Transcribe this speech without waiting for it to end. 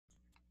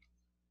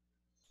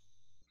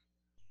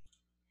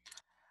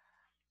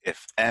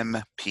If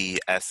M, P,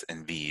 S,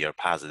 and V are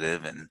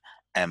positive and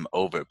M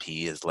over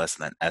P is less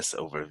than S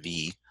over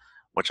V,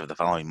 which of the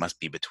following must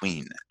be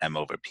between M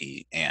over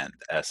P and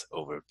S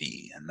over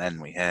V? And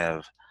then we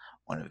have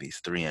one of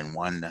these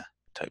 3-in-1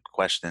 type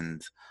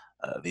questions.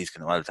 These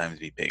can a lot of times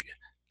be big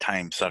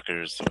time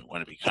suckers, so we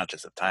want to be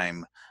conscious of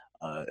time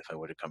if I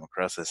were to come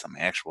across this on my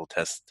actual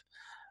test.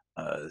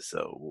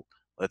 So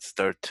let's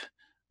start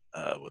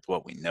with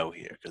what we know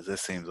here, because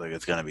this seems like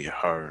it's going to be a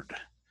hard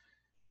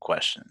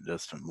question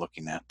just from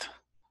looking at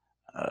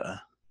uh,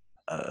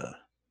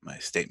 my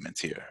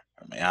statements here,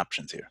 or my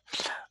options here.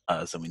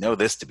 So we know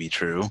this to be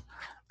true.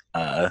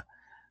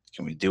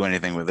 Can we do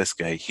anything with this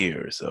guy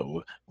here?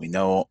 So we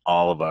know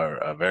all of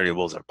our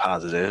variables are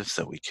positive,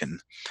 so we can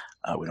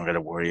we don't got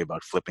to worry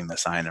about flipping the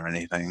sign or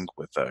anything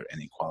with our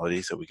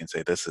inequality. So we can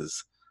say this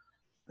is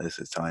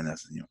telling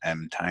us,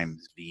 m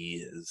times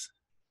v is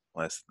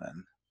less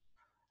than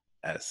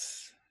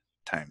s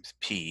times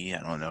p. I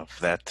don't know if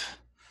that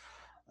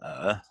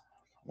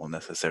will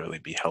necessarily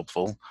be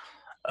helpful.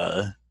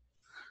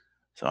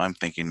 So I'm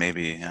thinking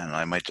maybe, I don't know,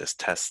 I might just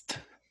test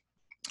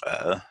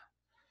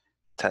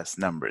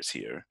numbers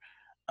here.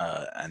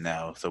 And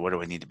now, so what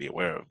do I need to be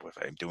aware of if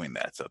I'm doing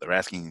that? So they're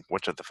asking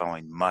which of the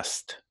following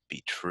must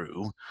be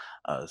true.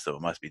 So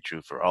it must be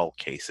true for all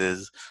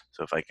cases.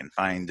 So if I can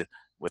find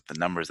with the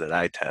numbers that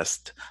I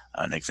test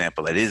an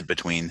example that is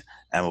between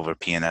m over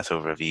p and s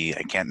over v,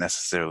 I can't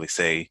necessarily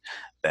say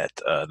that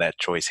that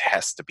choice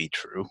has to be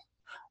true.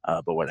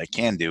 But what I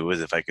can do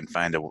is if I can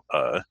find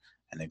an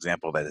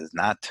example that is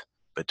not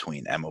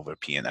between m over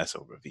p and s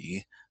over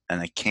v, then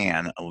I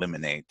can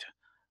eliminate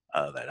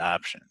that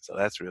option. So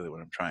that's really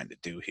what I'm trying to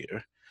do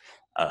here,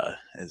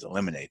 is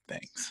eliminate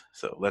things.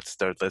 So let's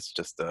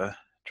just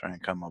try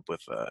and come up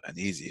with an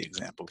easy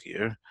example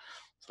here.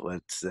 So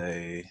let's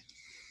say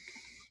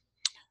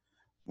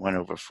 1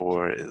 over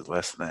 4 is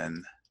less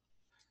than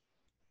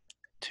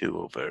 2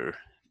 over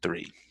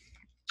 3.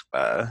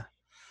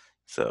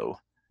 So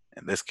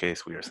in this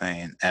case, we are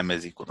saying m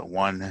is equal to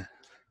 1,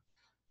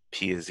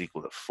 p is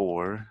equal to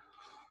 4,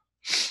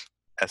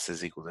 s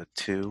is equal to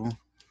 2,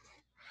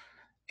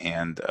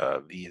 and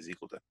v is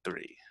equal to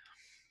 3.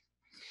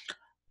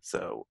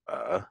 So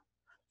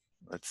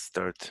let's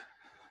start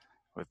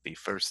with the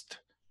first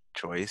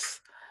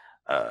choice,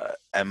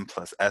 m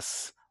plus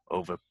s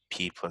over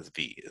p plus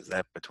v. Is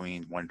that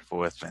between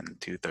 1/4 and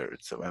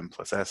 2/3? So m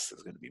plus s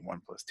is going to be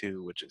 1 plus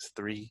 2, which is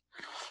 3.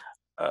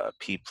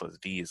 P plus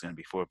v is going to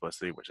be 4 plus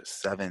 3, which is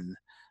 7.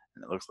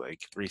 And it looks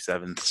like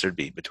 3/7 should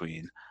be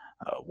between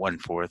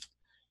 1/4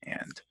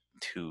 and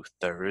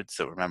 2/3.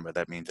 So remember,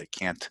 that means I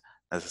can't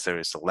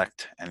necessarily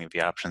select any of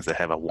the options that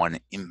have a 1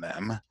 in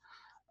them.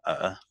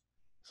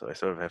 So I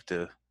sort of have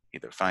to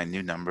either find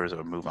new numbers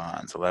or move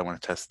on. So I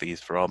want to test these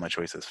for all my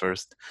choices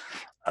first.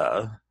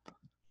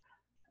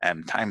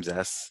 M times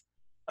s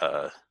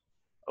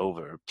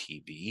over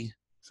pv.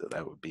 So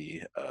that would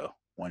be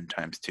 1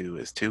 times 2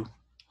 is 2.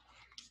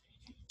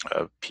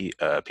 P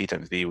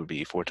times v would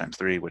be 4 times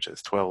 3, which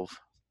is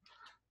 12.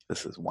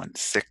 This is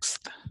 1/6.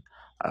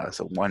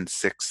 So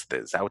 1/6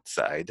 is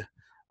outside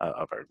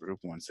of our group.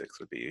 1/6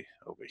 would be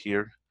over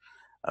here.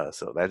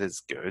 So that is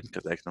good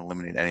because I can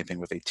eliminate anything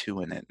with a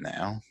 2 in it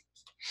now.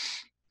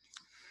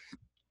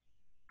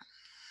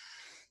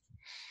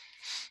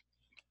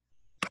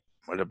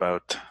 What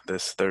about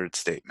this third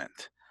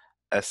statement?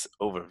 S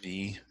over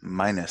v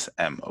minus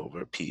m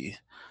over p.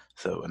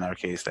 So in our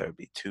case, that would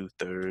be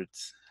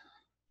 2/3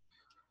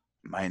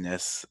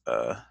 minus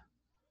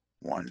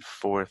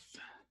 1/4.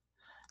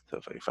 So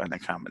if I find a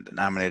common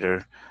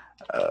denominator,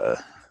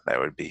 that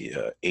would be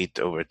 8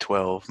 over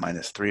 12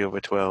 minus 3 over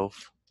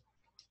 12.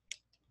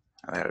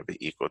 And that would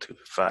be equal to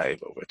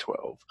 5 over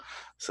 12.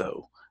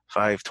 So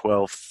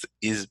 5/12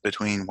 is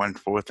between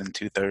 1/4 and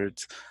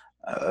 2/3.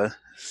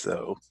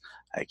 So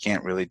I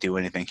can't really do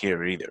anything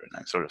here either. And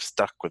I'm sort of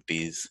stuck with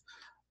these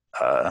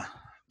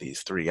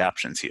three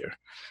options here.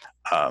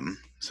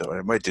 So what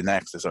I might do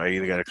next is I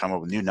either got to come up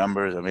with new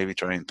numbers or maybe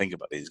try and think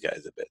about these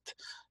guys a bit.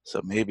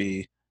 So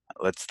maybe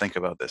let's think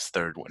about this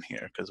third one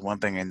here, because one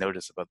thing I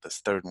noticed about this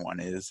third one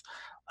is,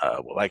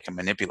 well, I can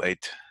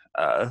manipulate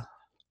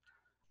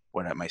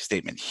my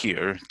statement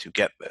here to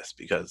get this,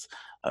 because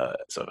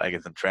so I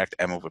can subtract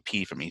m over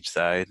p from each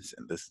side,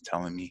 and this is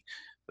telling me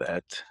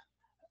that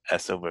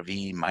s over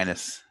v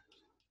minus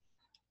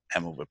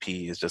m over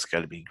p is just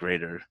got to be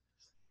greater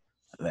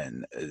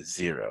than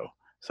 0.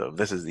 So if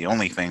this is the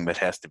only thing that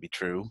has to be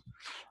true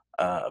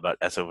about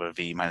s over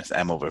v minus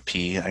m over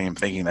p, I am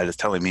thinking that is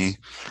telling me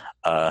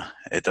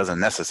it doesn't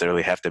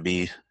necessarily have to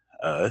be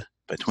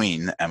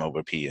between m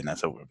over p and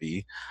s over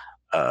v.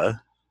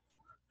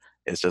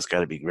 It's just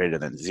got to be greater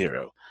than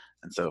 0.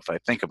 And so if I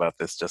think about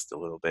this just a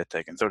little bit,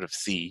 I can sort of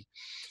see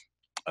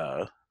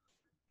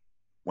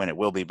when it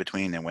will be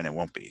between and when it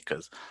won't be.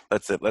 Because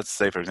let's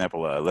say, for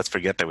example, let's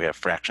forget that we have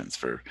fractions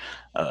for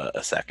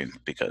a second,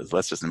 because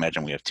let's just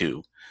imagine we have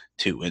two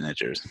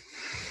integers.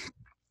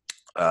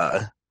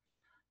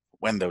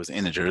 When those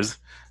integers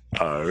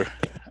are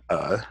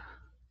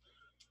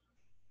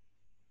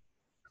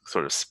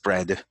sort of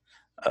spread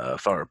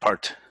far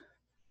apart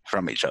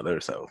from each other.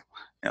 So,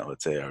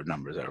 let's say our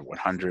numbers are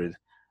 100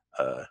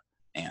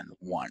 and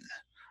 1.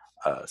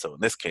 So in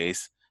this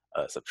case,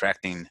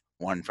 subtracting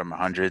 1 from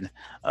 100,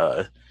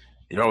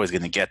 you're always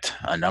going to get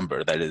a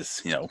number that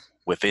is,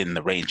 within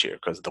the range here,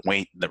 because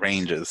the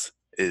range is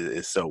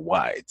so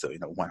wide. So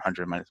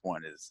 100 minus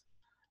 1 is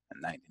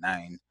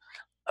 99.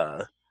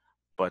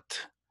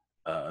 But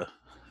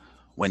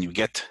when you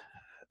get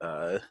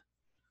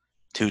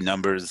two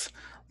numbers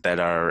that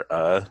are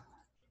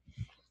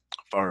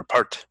far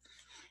apart,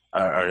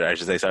 or I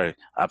should say, sorry,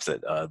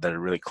 opposite, that are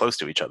really close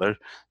to each other.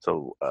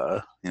 So,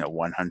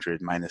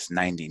 100 minus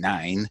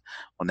 99.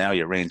 Well, now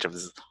your range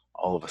is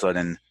all of a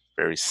sudden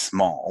very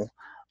small,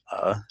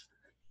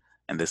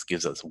 and this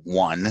gives us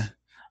 1.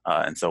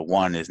 And so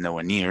 1 is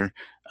nowhere near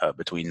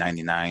between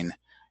 99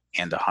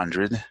 and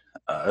 100.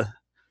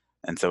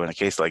 And so in a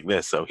case like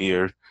this, so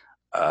here,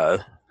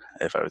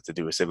 if I was to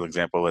do a simple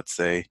example, let's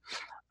say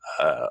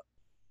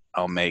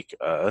I'll make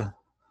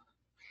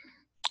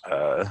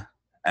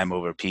m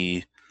over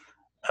p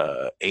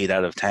 8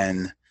 out of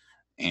 10,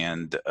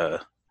 and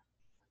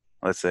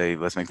let's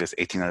make this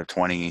 18 out of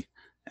 20,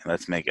 and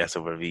let's make s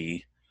over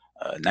v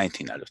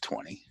 19 out of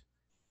 20.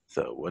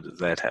 So what does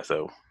that have?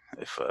 So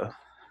if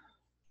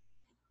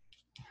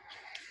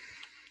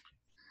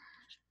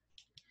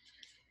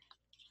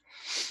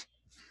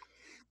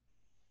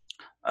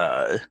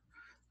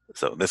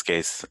so in this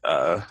case,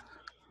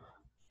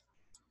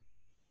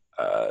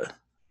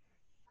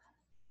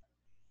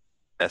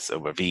 s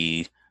over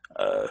v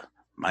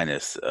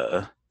minus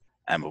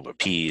m over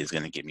p is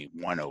going to give me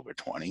 1 over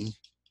 20.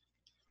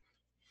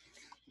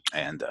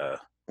 And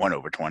 1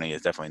 over 20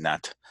 is definitely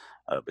not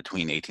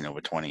between 18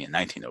 over 20 and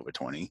 19 over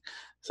 20.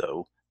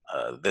 So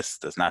this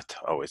does not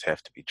always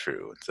have to be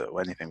true. And so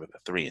anything with a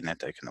 3 in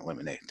it, I can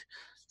eliminate.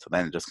 So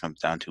then it just comes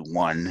down to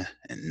 1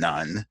 and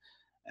none.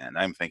 And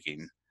I'm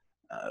thinking,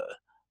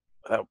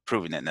 without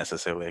proving it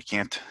necessarily, I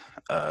can't,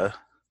 I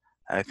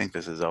think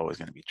this is always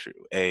going to be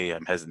true.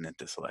 I'm hesitant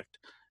to select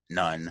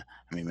none.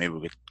 I mean, maybe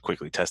we could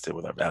quickly test it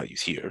with our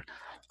values here.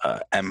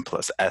 M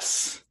plus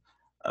S,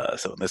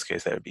 so in this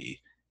case, that would be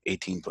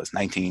 18 plus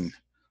 19.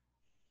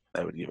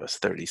 That would give us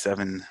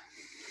 37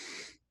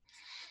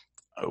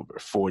 over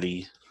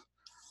 40.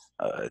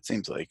 It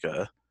seems like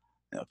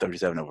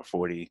 37 over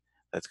 40,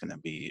 that's going to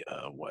be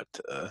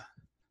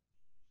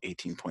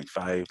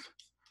 18.5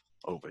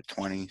 over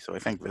 20. So I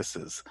think this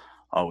is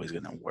always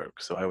going to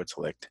work. So I would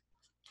select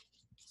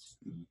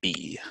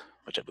B,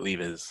 which I believe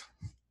is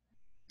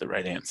the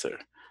right answer.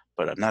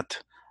 But I'm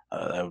not,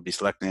 I would be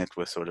selecting it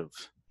with sort of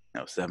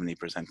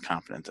 70%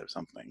 confidence or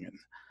something.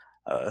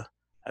 And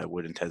I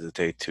wouldn't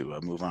hesitate to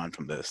move on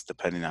from this,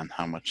 depending on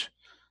how much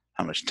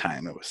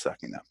time it was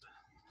sucking up.